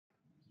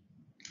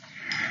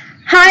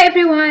Hi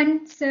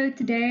everyone! So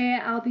today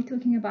I'll be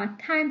talking about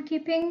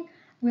timekeeping.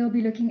 We'll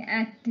be looking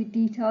at the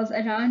details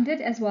around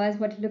it as well as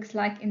what it looks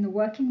like in the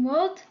working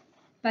world.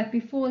 But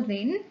before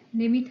then,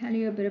 let me tell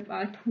you a bit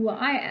about who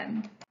I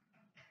am.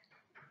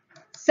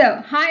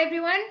 So, hi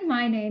everyone,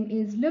 my name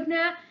is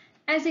Lubna.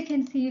 As you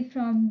can see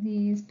from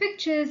these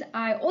pictures,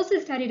 I also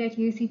studied at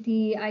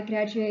UCT. I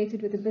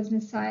graduated with a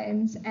business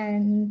science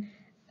and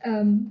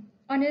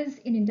honors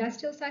in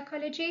industrial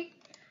psychology.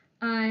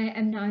 I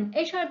am now an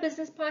HR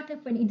business partner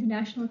for an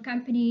international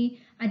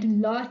company. I do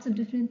lots of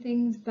different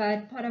things,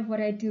 but part of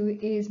what I do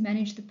is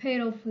manage the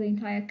payroll for the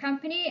entire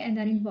company, and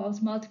that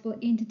involves multiple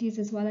entities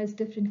as well as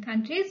different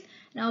countries.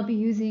 And I'll be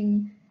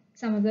using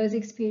some of those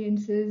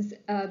experiences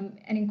and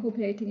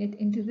incorporating it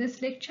into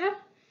this lecture.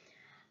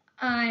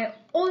 I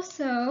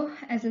also,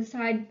 as a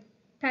side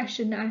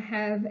passion, I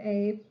have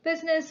a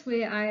business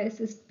where I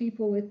assist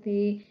people with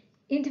the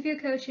interview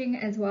coaching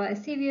as well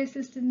as CV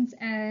assistance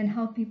and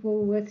help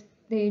people with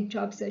their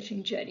job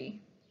searching journey.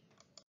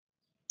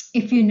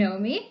 If you know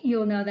me,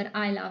 you'll know that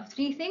I love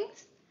three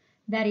things.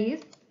 That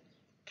is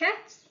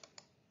cats,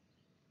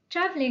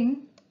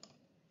 traveling,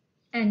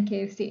 and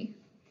KFC.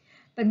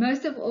 But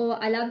most of all,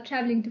 I love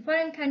traveling to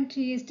foreign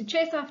countries to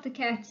chase after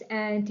cats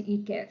and to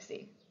eat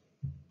KFC.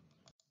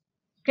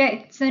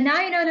 Great, so now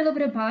you know a little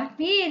bit about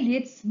me.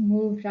 Let's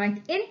move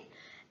right in.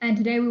 And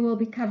today we will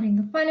be covering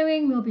the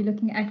following. We'll be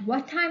looking at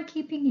what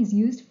timekeeping is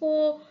used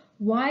for,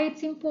 why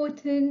it's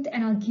important,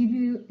 and I'll give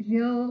you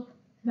real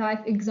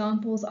life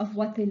examples of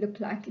what they look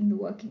like in the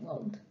working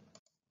world.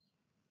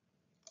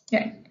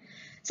 Okay,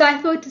 so I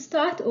thought to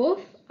start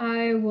off,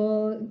 I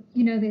will,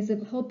 there's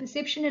a whole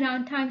perception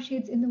around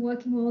timesheets in the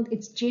working world.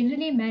 It's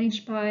generally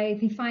managed by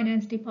the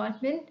finance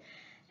department.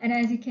 And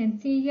as you can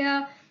see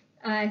here,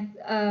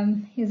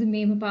 here's a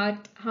meme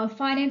about how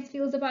finance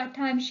feels about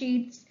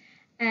timesheets.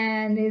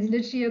 And there's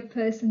literally a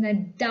person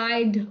that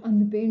died on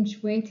the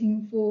bench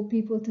waiting for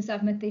people to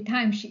submit their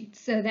timesheets.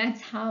 So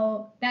that's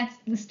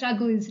the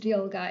struggle is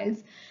real,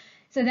 guys.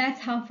 So that's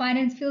how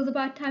finance feels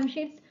about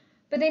timesheets.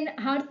 But then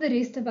how do the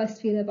rest of us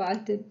feel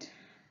about it?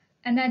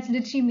 And that's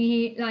literally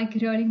me like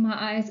rolling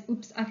my eyes.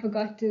 Oops, I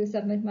forgot to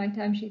submit my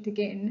timesheet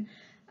again.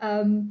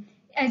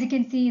 As you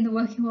can see in the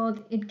working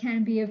world, it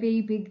can be a very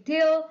big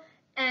deal.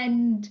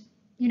 And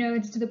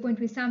it's to the point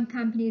where some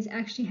companies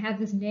actually have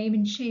this name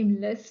and shame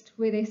list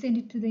where they send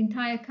it to the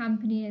entire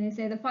company and they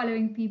say the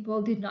following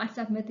people did not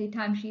submit their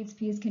timesheets.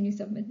 Please, can you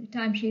submit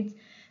their timesheets?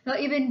 They'll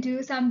even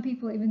do, some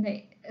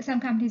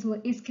companies will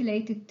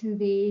escalate it to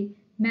the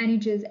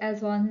managers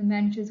as well, and the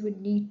managers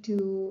would need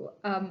to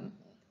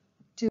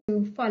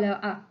follow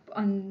up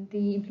on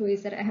the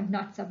employees that have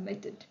not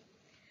submitted.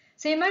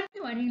 So you might be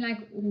wondering,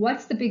 like,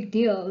 what's the big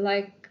deal?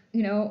 Like,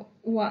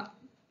 what,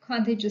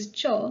 can't they just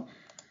chill?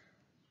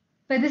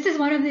 But this is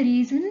one of the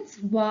reasons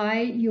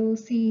why you'll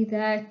see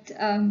that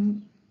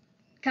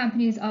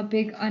companies are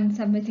big on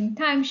submitting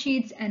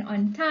timesheets and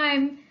on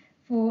time.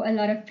 For a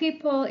lot of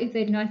people, if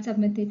they do not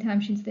submit their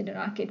timesheets, they do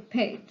not get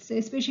paid. So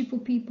especially for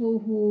people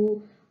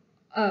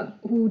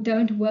who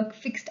don't work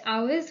fixed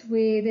hours,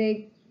 where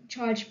they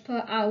charge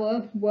per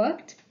hour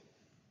worked,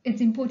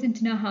 it's important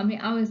to know how many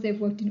hours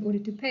they've worked in order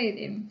to pay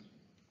them.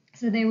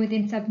 So they would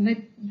then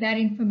submit that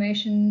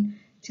information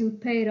to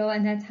payroll,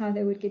 and that's how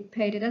they would get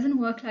paid. It doesn't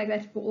work like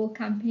that for all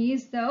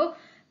companies though,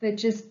 but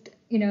just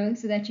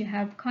so that you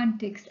have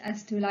context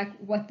as to like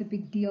what the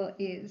big deal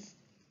is.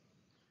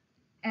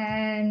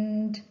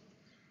 And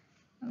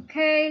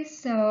okay,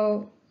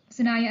 so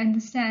now you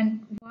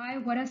understand why.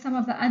 What are some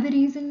of the other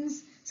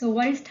reasons? So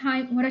what is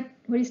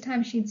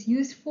timesheets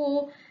used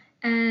for?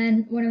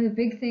 And one of the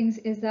big things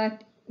is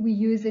that we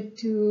use it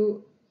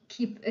to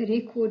keep a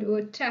record or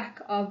a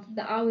track of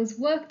the hours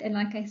worked. And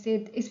like I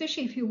said,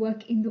 especially if you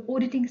work in the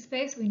auditing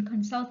space or in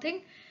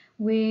consulting,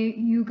 where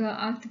you go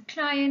out to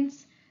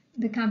clients,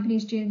 the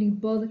companies generally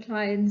bill the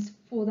clients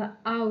for the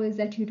hours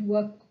that you'd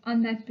work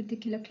on that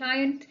particular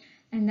client,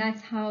 and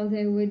that's how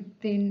they would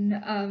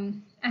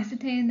then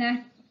ascertain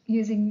that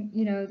using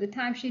the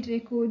timesheet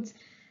records.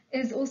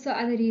 There's also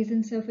other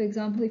reasons. So for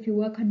example, if you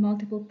work on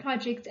multiple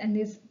projects and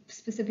there's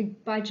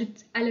specific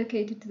budgets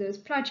allocated to those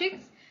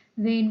projects,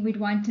 then we'd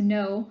want to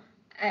know,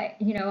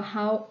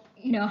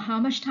 how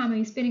much time are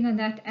you spending on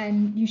that,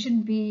 and you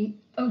shouldn't be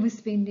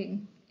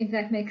overspending, if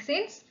that makes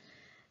sense.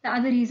 The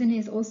other reason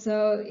is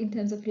also in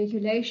terms of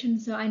regulation.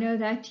 So I know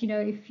that,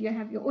 if you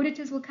have your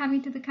auditors will come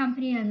into the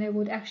company and they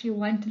would actually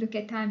want to look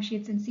at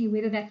timesheets and see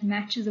whether that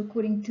matches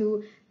according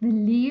to the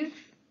leave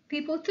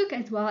people took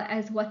as well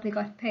as what they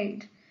got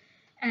paid.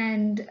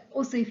 And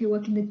also if you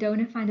work in the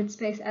donor funded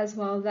space as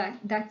well,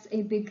 that's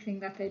a big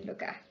thing that they'd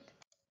look at.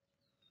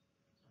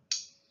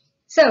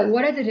 So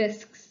what are the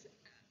risks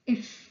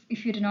if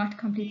you do not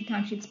complete the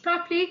timesheets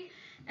properly?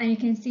 And you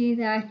can see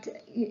that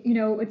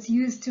it's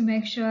used to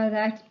make sure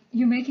that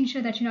you're making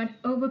sure that you're not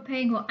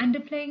overpaying or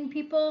underpaying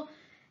people.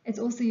 It's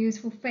also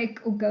used for fake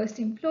or ghost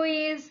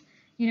employees.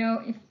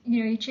 If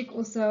you check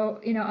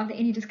also, are there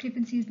any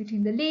discrepancies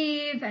between the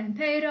leave and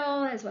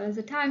payroll as well as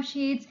the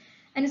timesheets?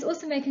 And it's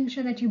also making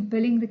sure that you're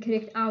billing the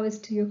correct hours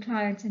to your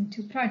clients and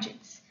to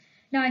projects.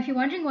 Now, if you're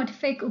wondering what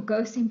fake or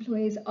ghost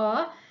employees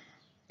are,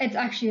 it's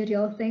actually a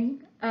real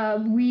thing.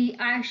 I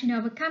actually know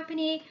of a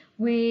company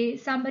where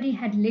somebody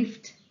had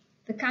left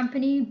the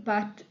company,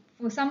 but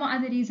for some or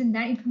other reason,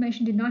 that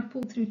information did not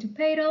pull through to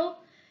payroll.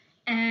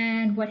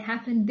 And what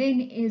happened then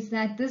is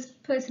that this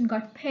person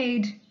got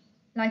paid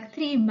like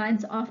 3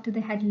 months after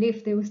they had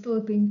left. They were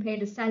still being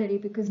paid a salary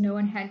because no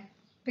one had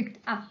picked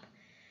up.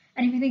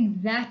 And if you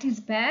think that is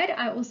bad,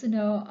 I also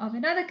know of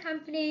another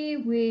company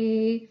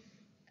where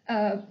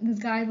this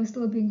guy was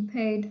still being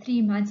paid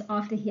 3 months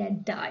after he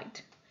had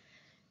died.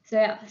 So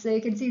yeah, so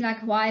you can see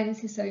like why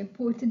this is so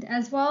important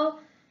as well.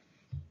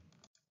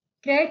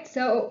 Great,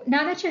 so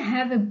now that you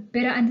have a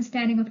better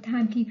understanding of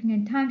timekeeping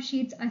and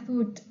timesheets, I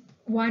thought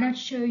why not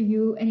show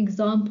you an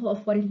example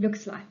of what it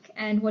looks like.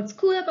 And what's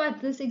cool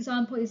about this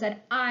example is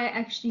that I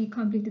actually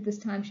completed this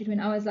timesheet when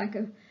I was like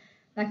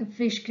a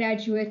fresh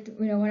graduate,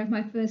 one of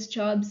my first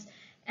jobs,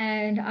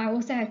 and I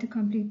also had to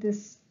complete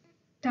this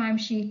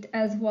timesheet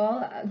as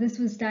well. This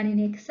was done in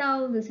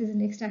Excel. This is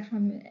an extract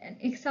from an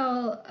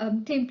Excel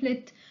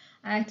template.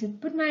 I had to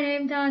put my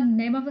name down,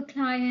 name of the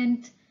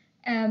client.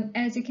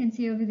 As you can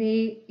see over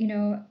there,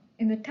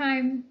 in the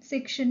time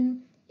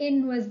section,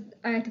 in was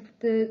I had to put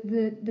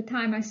the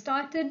time I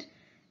started.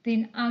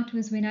 Then out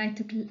was when I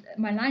took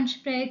my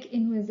lunch break.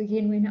 In was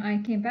again when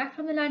I came back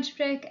from the lunch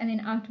break, and then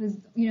out was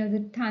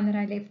the time that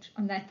I left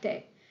on that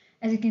day.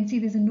 As you can see,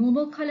 there's a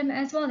normal column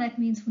as well. That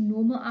means for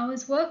normal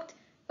hours worked.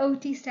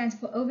 OT stands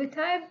for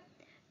overtime.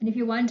 And if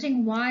you're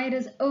wondering why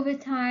does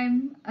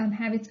overtime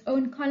have its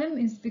own column,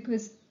 is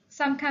because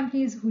some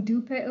companies who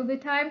do pay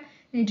overtime,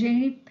 they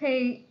generally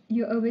pay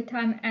your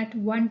overtime at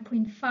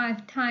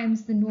 1.5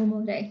 times the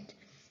normal rate,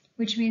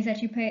 which means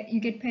that you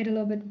get paid a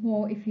little bit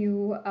more if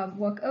you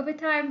work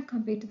overtime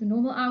compared to the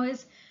normal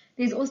hours.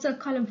 There's also a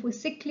column for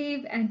sick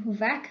leave and for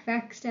VAC.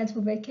 VAC stands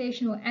for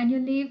vacation or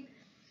annual leave.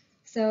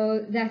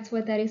 So that's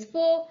what that is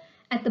for.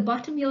 At the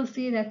bottom, you'll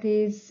see that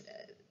there's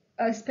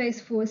a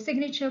space for a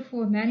signature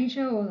for a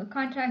manager or the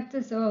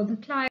contractor, so the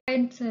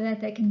client, so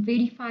that they can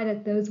verify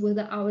that those were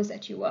the hours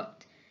that you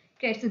worked.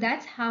 Okay, so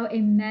that's how a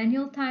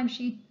manual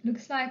timesheet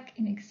looks like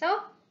in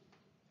Excel.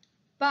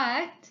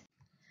 But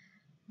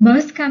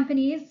most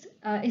companies,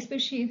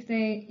 especially if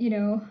they,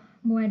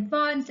 more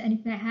advanced, and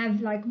if they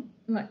have like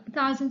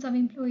thousands of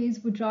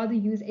employees, would rather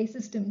use a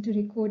system to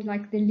record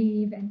like the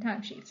leave and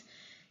timesheets.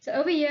 So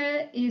over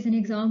here is an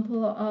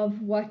example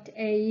of what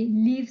a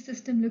leave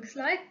system looks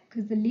like,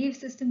 because the leave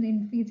system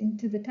then feeds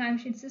into the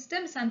timesheet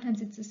system. Sometimes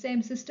it's the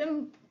same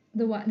system.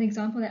 The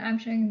example that I'm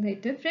showing, they're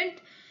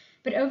different.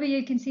 But over here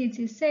you can see it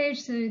says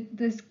Sage, so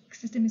this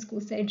system is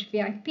called Sage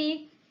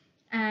VIP.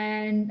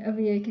 And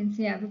over here you can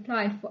see I've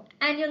applied for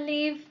annual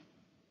leave,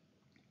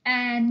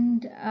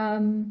 and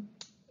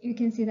you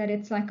can see that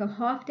it's like a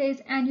half day's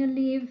annual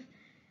leave.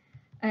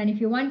 And if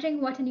you're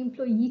wondering what an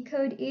employee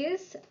code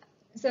is,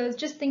 so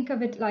just think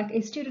of it like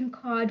a student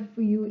card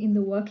for you in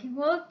the working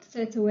world.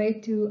 So it's a way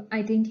to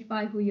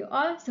identify who you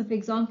are. So for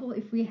example,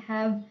 if we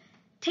have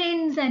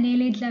 10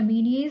 Zanele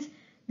Dlaminis,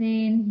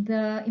 then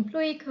the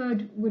employee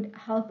code would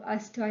help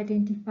us to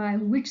identify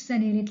which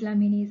Zanele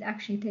Dlamini is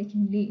actually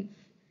taking leave.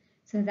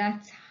 So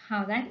that's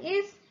how that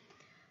is.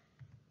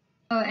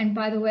 Oh, and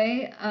by the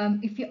way,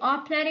 if you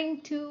are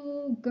planning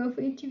to go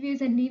for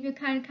interviews and leave your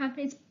current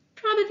company, it's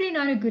probably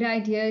not a good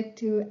idea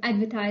to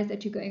advertise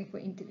that you're going for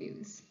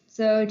interviews.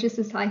 So just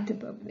a side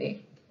tip over there.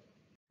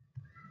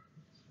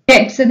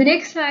 Okay, so the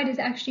next slide is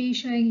actually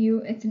showing you,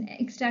 it's an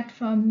extract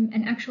from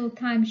an actual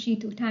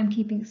timesheet or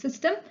timekeeping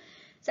system.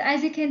 So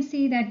as you can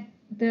see that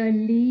the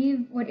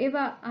leave,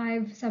 whatever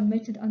I've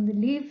submitted on the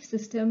leave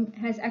system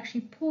has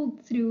actually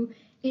pulled through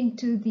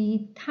into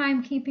the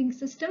timekeeping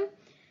system.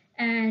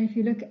 And if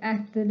you look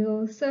at the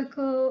little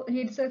circle,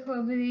 red circle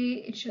over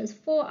there, it shows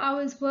 4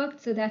 hours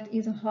worked. So that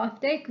is a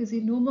half day, because the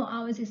normal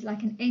hours is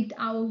like an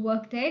 8-hour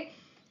work day.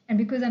 And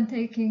because I'm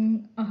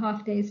taking a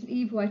half day's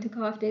leave, or I took a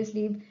half day's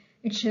leave,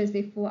 it shows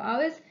there 4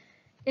 hours.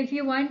 If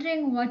you're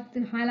wondering what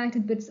the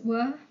highlighted bits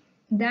were,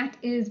 that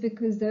is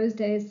because those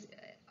days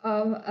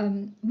are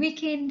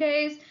weekend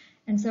days.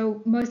 And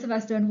so most of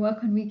us don't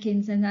work on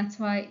weekends, and that's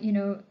why,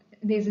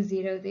 there's a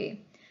 0 there.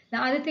 The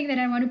other thing that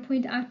I want to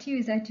point out to you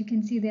is that you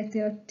can see that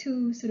there are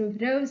 2 sort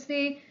of rows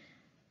there.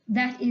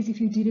 That is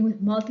if you're dealing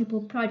with multiple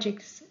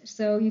projects.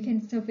 So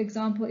for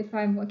example, if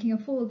I'm working a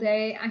full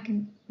day, I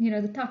can,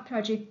 the top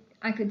project,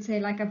 I could say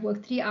like I've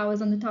worked 3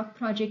 hours on the top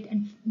project,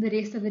 and the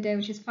rest of the day,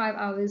 which is 5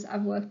 hours,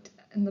 I've worked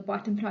in the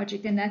bottom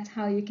project. And that's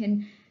how you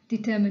can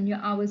determine your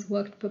hours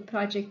worked per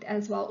project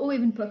as well, or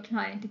even per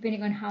client,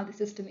 depending on how the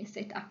system is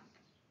set up.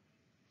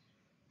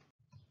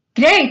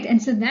 Great,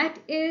 and so that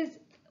is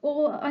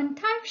all on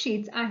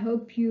timesheets. I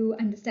hope you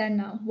understand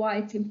now why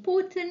it's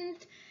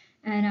important,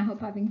 and I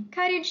hope I've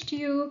encouraged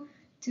you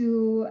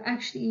to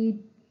actually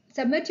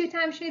submit your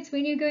timesheets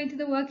when you go into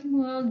the working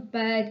world.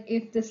 But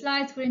if the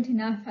slides weren't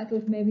enough, I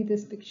thought maybe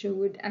this picture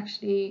would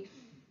actually,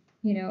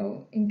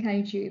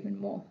 encourage you even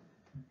more.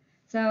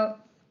 So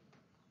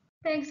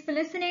thanks for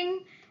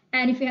listening.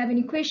 And if you have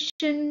any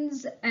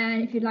questions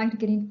and if you'd like to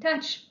get in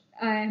touch,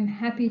 I'm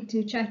happy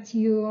to chat to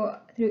you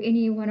through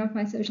any one of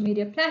my social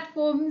media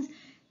platforms.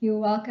 You're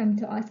welcome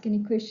to ask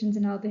any questions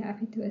and I'll be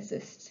happy to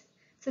assist.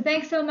 So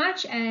thanks so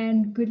much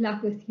and good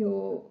luck with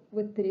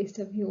the rest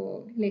of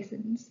your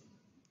lessons.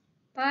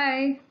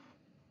 Bye.